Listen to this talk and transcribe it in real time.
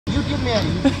YouTube में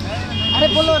अरे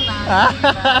बोलो ना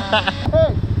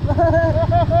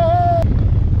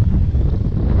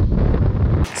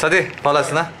साथी पालास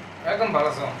ना एकदम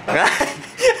भालो छ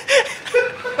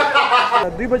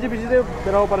 2 बजे पछि चाहिँ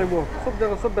बेराउ परेको सब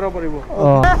जग्गा सब बेराउ परेको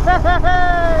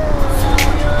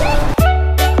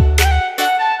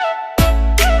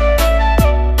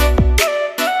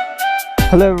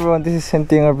Hello everyone, this is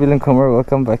Senting Arbil and Kumar.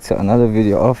 Welcome back to another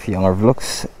video of Younger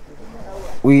Vlogs.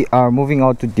 We are moving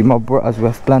out to Dimapur as we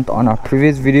have planned on our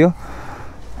previous video,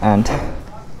 and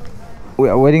we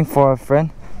are waiting for our friend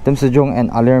Tim Sejong and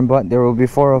Aliran. There will be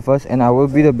 4 of us, and I will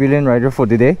be the billion rider for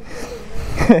the day.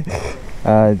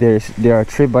 There are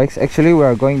 3 bikes. Actually, we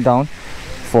are going down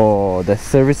for the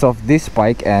service of this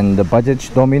bike and the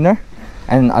Bajaj Dominar.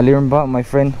 And Aliran, my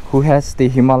friend who has the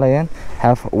Himalayan,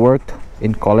 have worked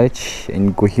in college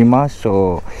in Kohima,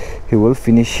 so he will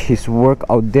finish his work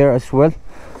out there as well.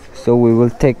 So we will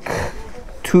take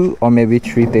 2 or maybe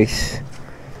 3 days,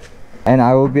 and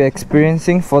I will be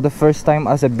experiencing for the first time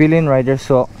as a billion rider,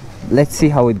 so let's see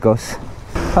how it goes.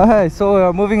 Hi, so we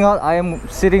are moving out. I am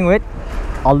sitting with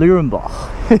Aliran.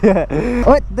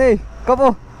 Wait, day,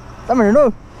 couple. Tama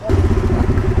no.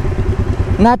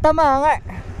 Natama nga.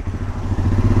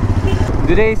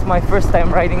 Today is my first time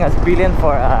riding as billion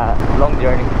for a long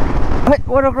journey. Wait,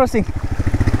 water crossing.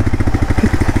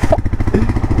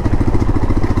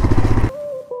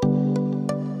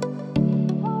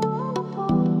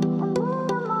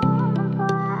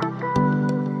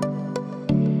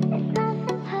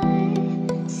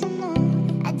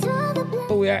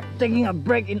 We are taking a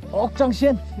break in Oak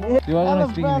Junction. You are gonna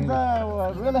speak in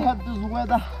English. Really have this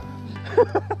weather.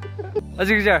 Let's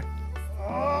go.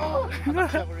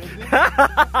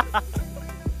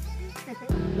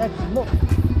 Let's move.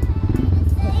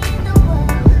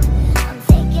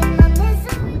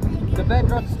 The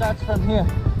bad road starts from here.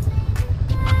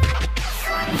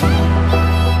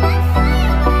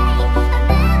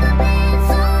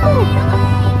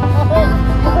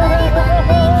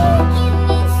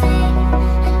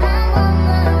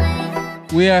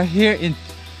 We are here in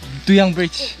Duyang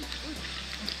Bridge.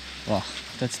 Wow,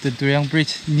 that's the Duyang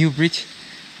Bridge, new bridge,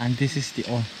 and this is the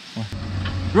old one.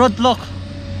 Roadblock.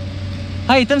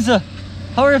 Hi, Timsa.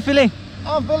 How are you feeling?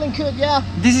 I'm feeling good, yeah.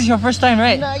 This is your first time,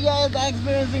 right? No, yeah, I'm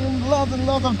experiencing lots and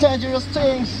lots of dangerous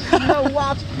things. You know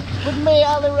what? With me,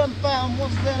 Aliran,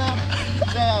 what's that up?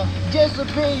 Just a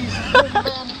piece.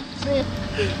 See?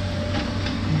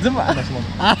 YouTube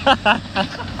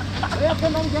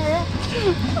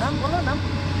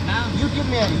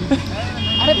में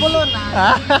अरे बोलो ना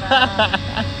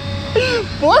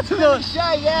What? Feeling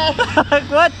shy, yeah.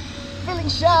 What? Feeling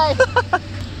shy.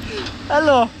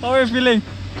 Hello, how are you feeling?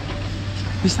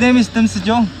 His name is Tim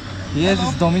Sejong. He has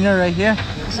his Dominar right here.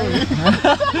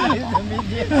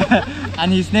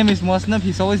 And his name is Mosnab.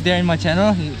 He's always there in my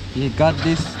channel. He got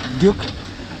this Duke.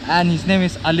 And his name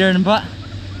is Aliran,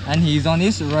 and he's on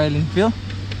his Royal Enfield,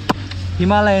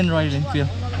 Himalayan Royal Enfield.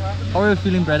 How are you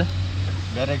feeling, brother?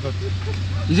 Very good.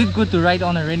 Is it good to ride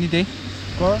on a rainy day?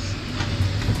 Of course.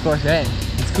 Of course, right?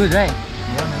 It's good, right?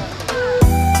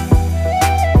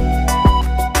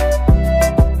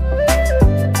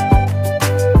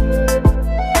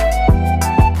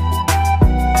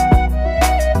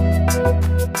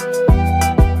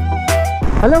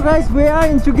 Hello guys, we are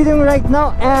in Chukidung right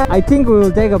now, and I think we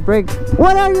will take a break.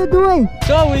 What are you doing?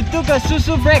 So we took a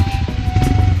susu break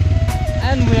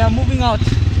and we are moving out.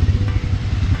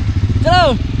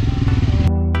 Hello!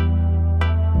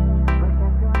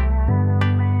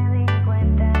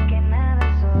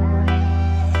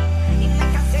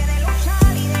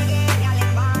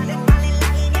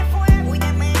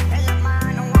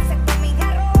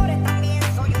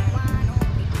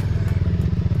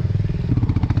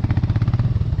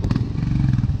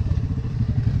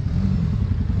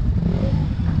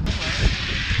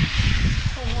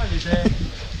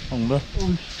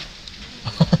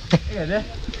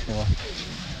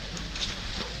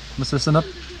 Mr. Sunap.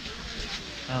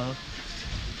 Hello.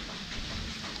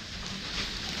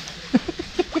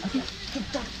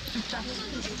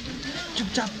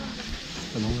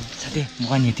 Sate,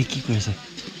 mukhang niya tiki ko yun.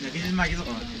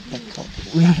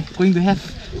 We are going to have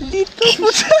little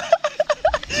food.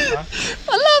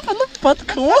 Wala pa ng pot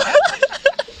ko.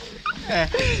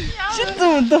 Shit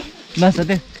naman to. Na,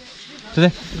 Sate.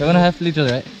 Sate, we're gonna have little,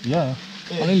 right? Yeah.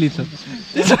 Only little.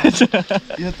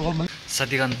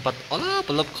 Sate kan pat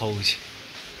alap खाओ जी.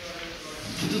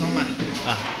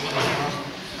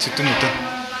 Situ muto.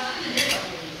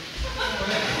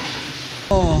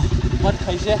 Oh, pat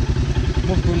खाइसे.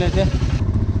 मुख धुले थे.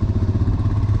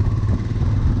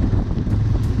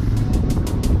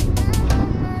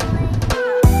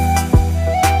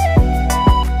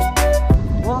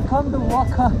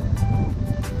 walker.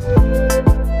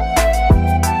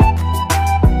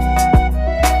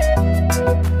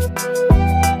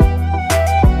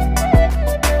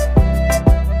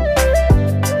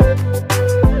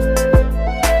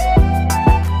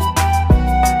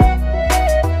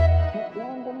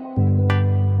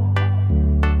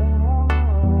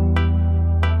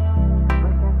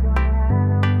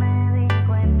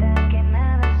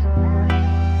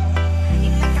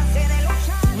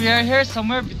 We are here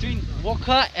somewhere between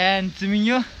Woka and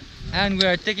Ziminyo, and we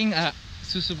are taking a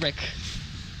susu break.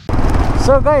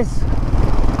 So guys,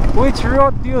 which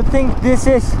road do you think this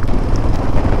is?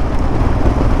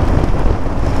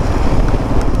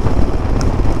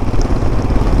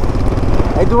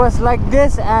 It was like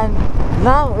this and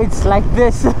now it's like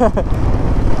this.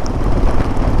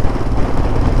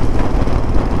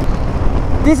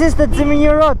 This is the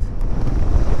Ziminyo road.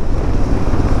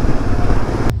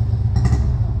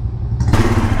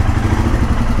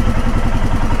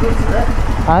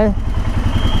 Hi.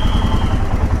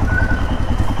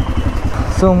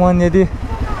 So mon yadi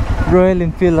Royal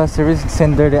Enfield service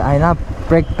center de aina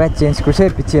brake pad change kurse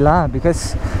pichila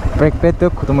because brake pad to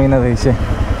khutumaina raise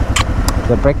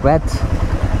the brake pad,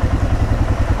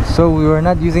 so we were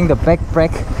not using the back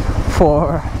brake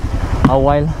for a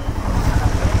while.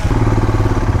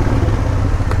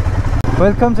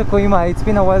 Welcome to Kohima. It's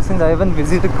been a while since I haven't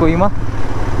visited Kohima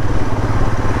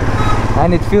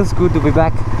and it feels good to be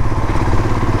back.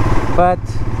 But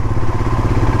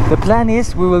the plan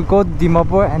is we will go to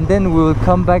Dimapur and then we will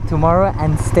come back tomorrow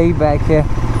and stay back here.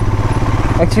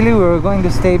 Actually, we were going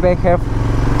to stay back here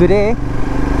today,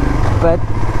 but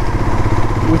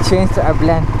we changed our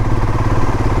plan.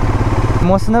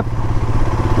 Mosnap,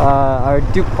 our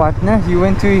Duke partner, he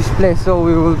went to his place, so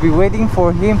we will be waiting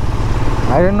for him.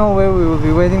 I don't know where we will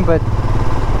be waiting, but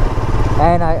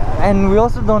and we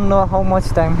also don't know how much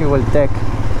time he will take.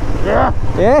 Yeah.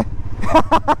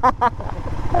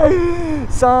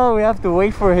 So we have to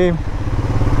wait for him.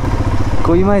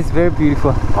 Kohima is very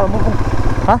beautiful.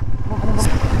 Huh?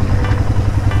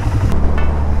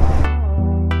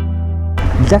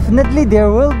 Definitely there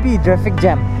will be traffic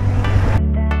jam.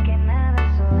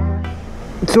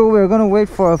 So we're gonna wait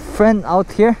for a friend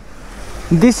out here.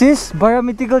 This is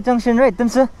Baramitigal Junction, right,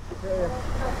 Tansa?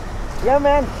 Yeah,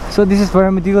 man. So this is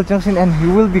Baramitigal Junction and he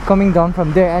will be coming down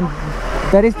from there, and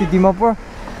that is the Dimapur.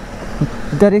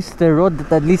 That is the road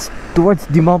that leads towards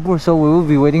Dimapur, so we will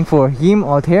be waiting for him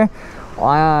out here.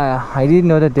 I didn't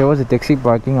know that there was a taxi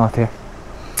parking out here.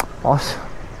 Awesome.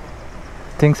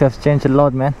 Things have changed a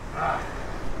lot, man.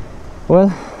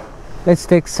 Well, let's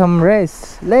take some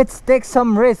rest. Let's take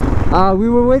some rest. We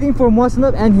were waiting for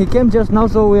Mosnap and he came just now,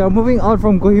 so we are moving out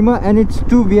from Kohima and it's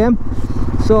 2 p.m.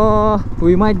 So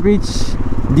we might reach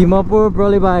Dimapur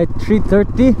probably by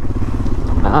 3:30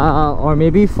 or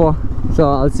maybe 4. So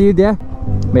I'll see you there.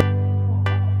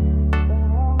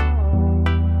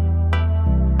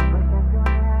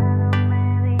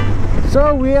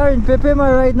 So we are in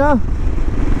Pepema right now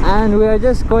and we are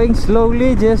just going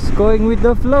slowly, just going with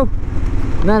the flow,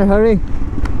 not hurrying.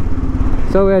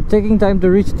 So we are taking time to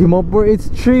reach Dimapur. It's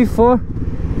 3:04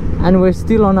 and we're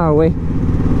still on our way.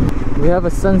 We have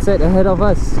a sunset ahead of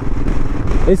us.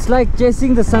 It's like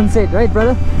chasing the sunset, right,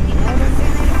 brother?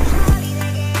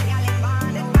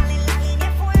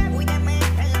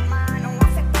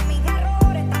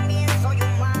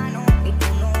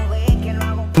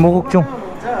 Mogokchung.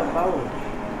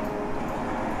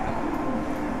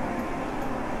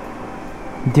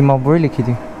 Dimapur likhi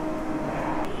thi.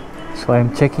 So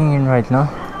I'm checking in right now.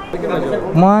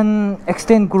 Man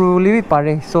extend kuruli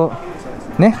pare, so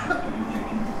ne.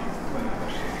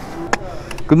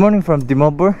 Good morning from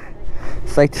Dimapur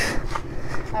site.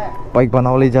 Bike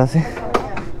banaule jase.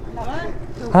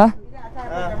 Huh?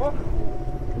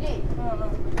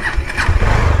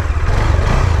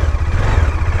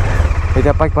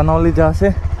 Ita bike banaule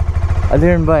jase.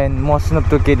 Alirba and Mosnap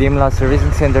to KDM la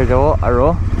servicing center jawo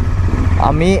aro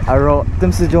ami aro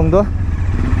tumsi jongdo.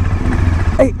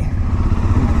 Hey,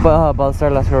 Balsar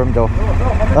la showroom jawo.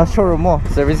 La showroom mo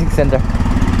servicing center.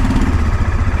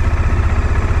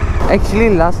 Actually,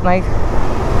 last night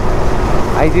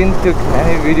I didn't took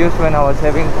any videos when I was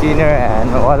having dinner and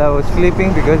while I was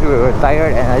sleeping because we were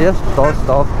tired, and I just dozed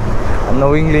off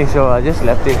unknowingly, so I just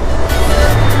left it.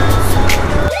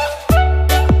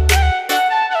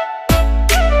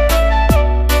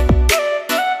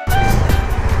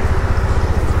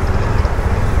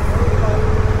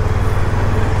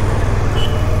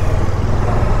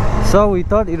 So we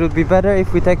thought it would be better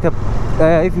if we take the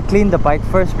if we clean the bike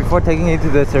first before taking it to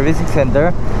the servicing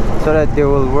center, so that they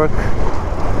will work.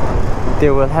 They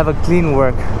will have a clean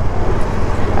work.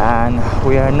 And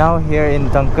we are now here in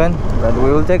Duncan, but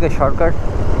we will take a shortcut.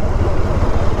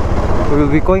 We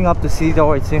will be going up to sea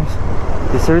tower, it seems.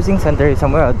 The servicing center is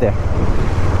somewhere out there.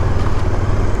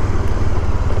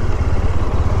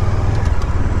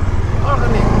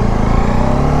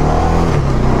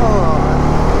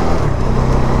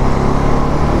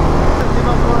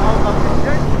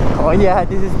 Oh yeah,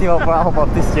 this is Dimapur Al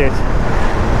Baptist Church.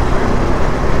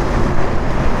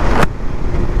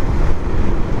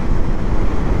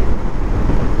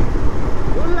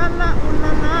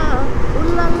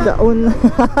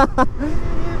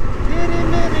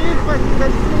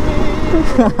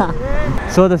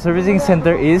 So the servicing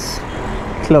center is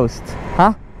closed.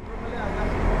 Huh?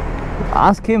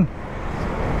 Ask him.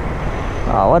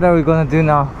 What are we gonna do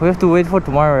now? We have to wait for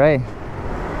tomorrow, right?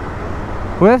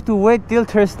 We have to wait till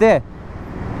Thursday.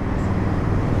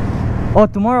 Oh,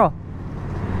 tomorrow.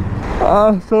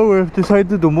 So we've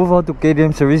decided to move out to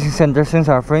KDM servicing center since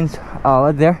our friends are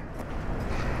out there.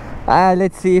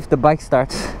 Let's see if the bike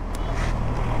starts.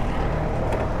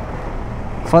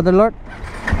 Father Lord,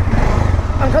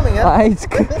 I'm coming in.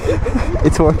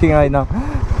 It's working right now.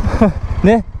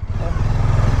 Ne?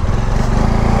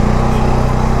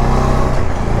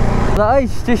 Ay,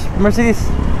 just Mercedes.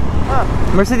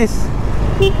 Mercedes.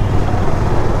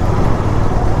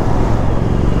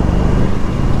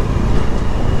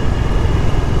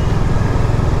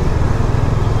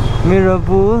 मेरा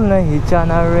भूल नहीं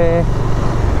जाना रे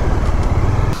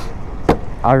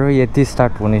आरो यति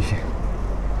start हुने छ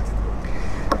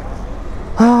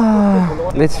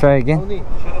Let's try again.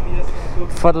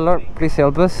 Father Lord, please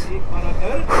help us.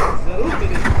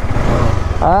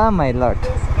 My Lord.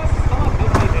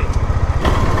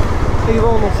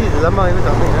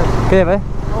 Okay, bye.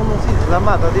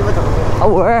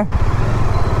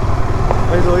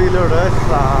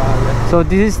 So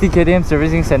this is the KDM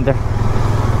servicing center.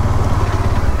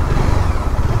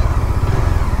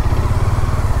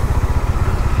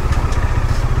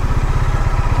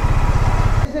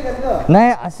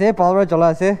 नहीं ऐसे पावर चला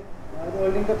ऐसे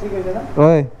वेल्डिंग का ठीक है ना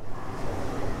ओए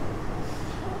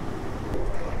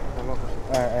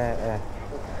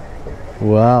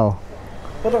wow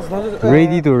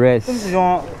ready to rest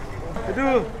itu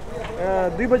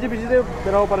 2 बजे भित्रै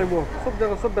बेराउ पारेबो सब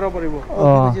जग्गा सब बेराउ पारेबो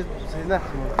 2 बजे छैन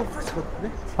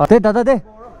दे दादा दे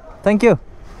thank you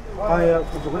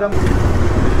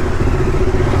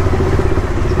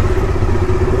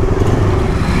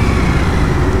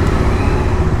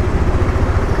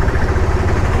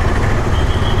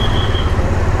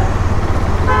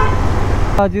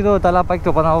Dito tala bike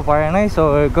to banabo pare nai,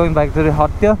 so we're going back to the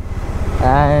hotel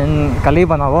and kali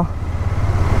banabo.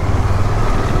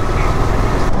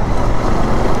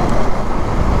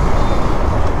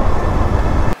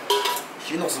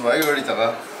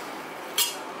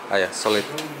 Ah yeah, solid.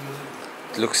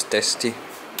 It looks tasty.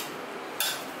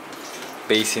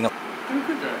 Base.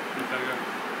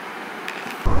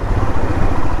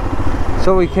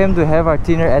 So we came to have our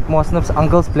dinner at Mosnup's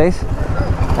uncle's place.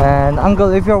 And uncle,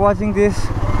 if you're watching this,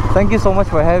 thank you so much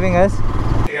for having us.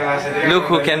 Look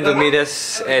who came to meet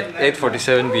us at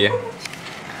 8:47 p.m.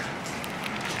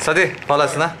 Sadi,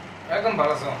 palas na? Welcome,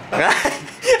 palas.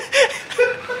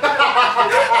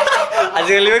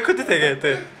 Ajali mein khud the gaye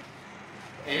the.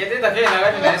 ये तो तभी लगा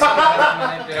कि मैंने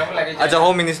मैंने तेरा को लगे अच्छा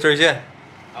होम मिनिस्टर है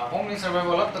होम मिनिस्टर भाई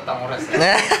बोला तो तमोरा से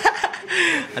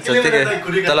अच्छा ठीक है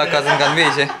चलो कजन कान भी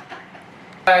है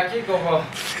की को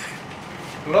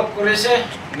लोग करे से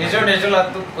निजो निजो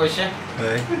लातु कोइसे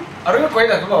अरे कोई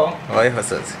देखबो ओइ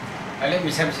हसस अले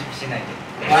मिसा मिसी पिसी नाही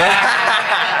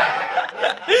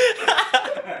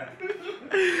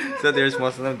So there's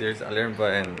Muslim, there's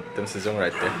Alermba and Tim Sejong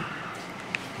right there.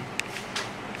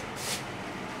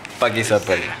 Pagi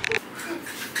sapal.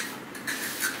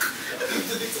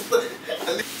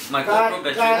 My GoPro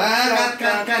battery.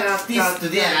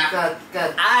 Cut.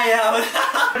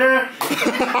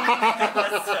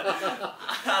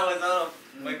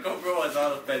 My GoPro was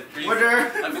out of battery.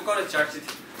 I forgot to charge it.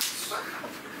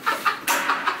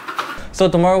 So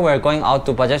tomorrow we're going out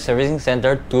to Bajaj Servicing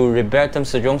Center to repair Tim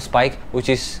Sejong's bike, which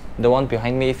is the one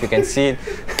behind me if you can see it.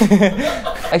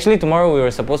 Actually tomorrow we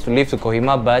were supposed to leave to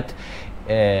Kohima, but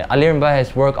Alermba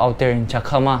has work out there in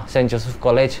Chakama, St. Joseph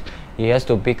College. He has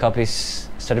to pick up his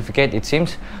certificate, it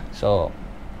seems. So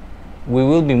we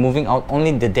will be moving out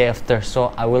only the day after.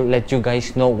 So I will let you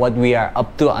guys know what we are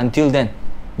up to. Until then,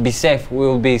 be safe. We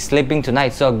will be sleeping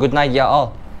tonight. So good night, yeah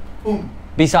all.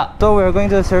 Peace out. So we are going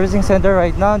to the servicing center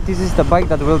right now. This is the bike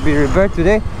that will be repaired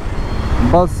today.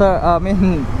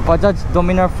 Bajaj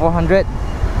Dominar 400.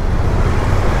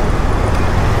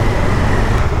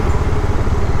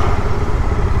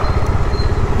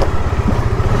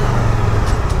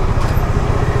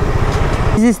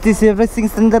 This is the servicing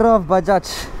center of Bajaj.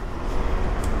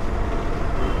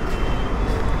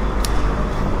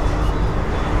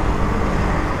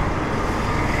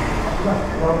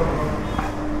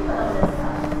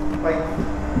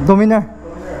 Dominar.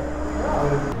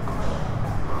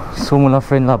 So mula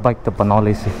friend la bike ta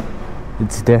banale se.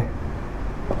 It's there.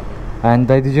 And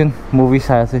Daidijan movie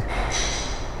saya se.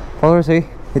 Follow say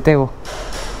ite wo.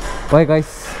 Bye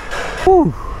guys.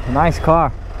 Woo, nice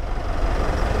car.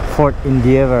 Ford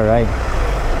Endeavour, right?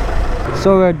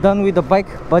 So we're done with the bike.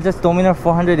 Bajaj Dominar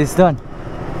 400 is done.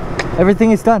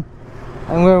 Everything is done.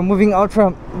 And we're moving out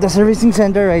from the servicing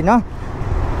center right now.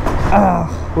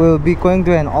 We'll be going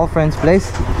to an old friend's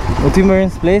place,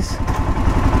 Utimaran's place.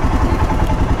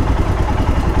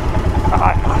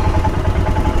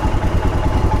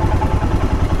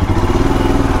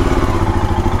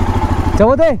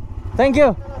 Chawade, thank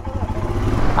you.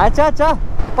 Acha,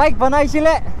 bike banai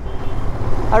chile.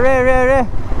 Are.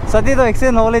 Sadi to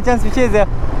exit no chance piche de.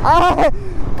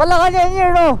 Pala ka niya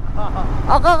here no.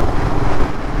 Aka.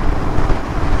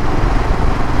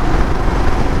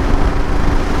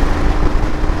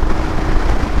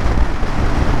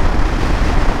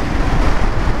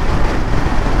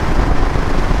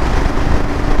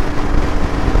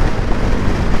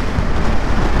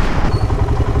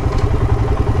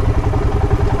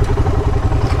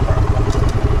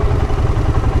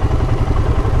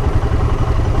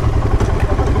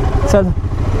 चल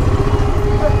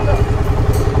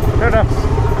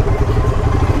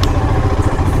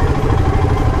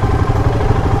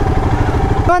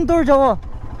कौन दूर जाओ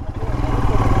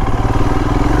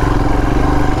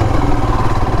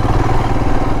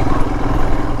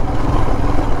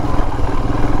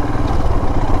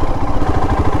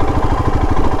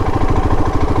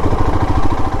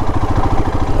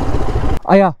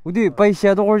아야 우리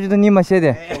빠이시아도 올지도 니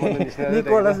마셔야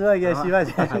Nicolas lagi siapa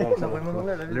aja.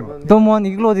 도몬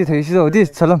이글로 어디 되시죠 어디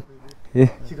살람 예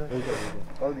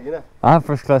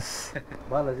first class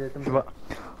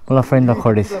hola friend the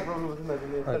cordis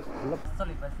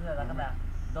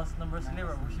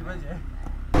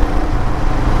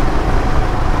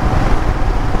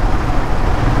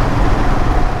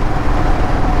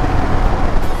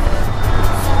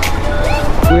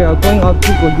we are going up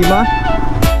to Kohima.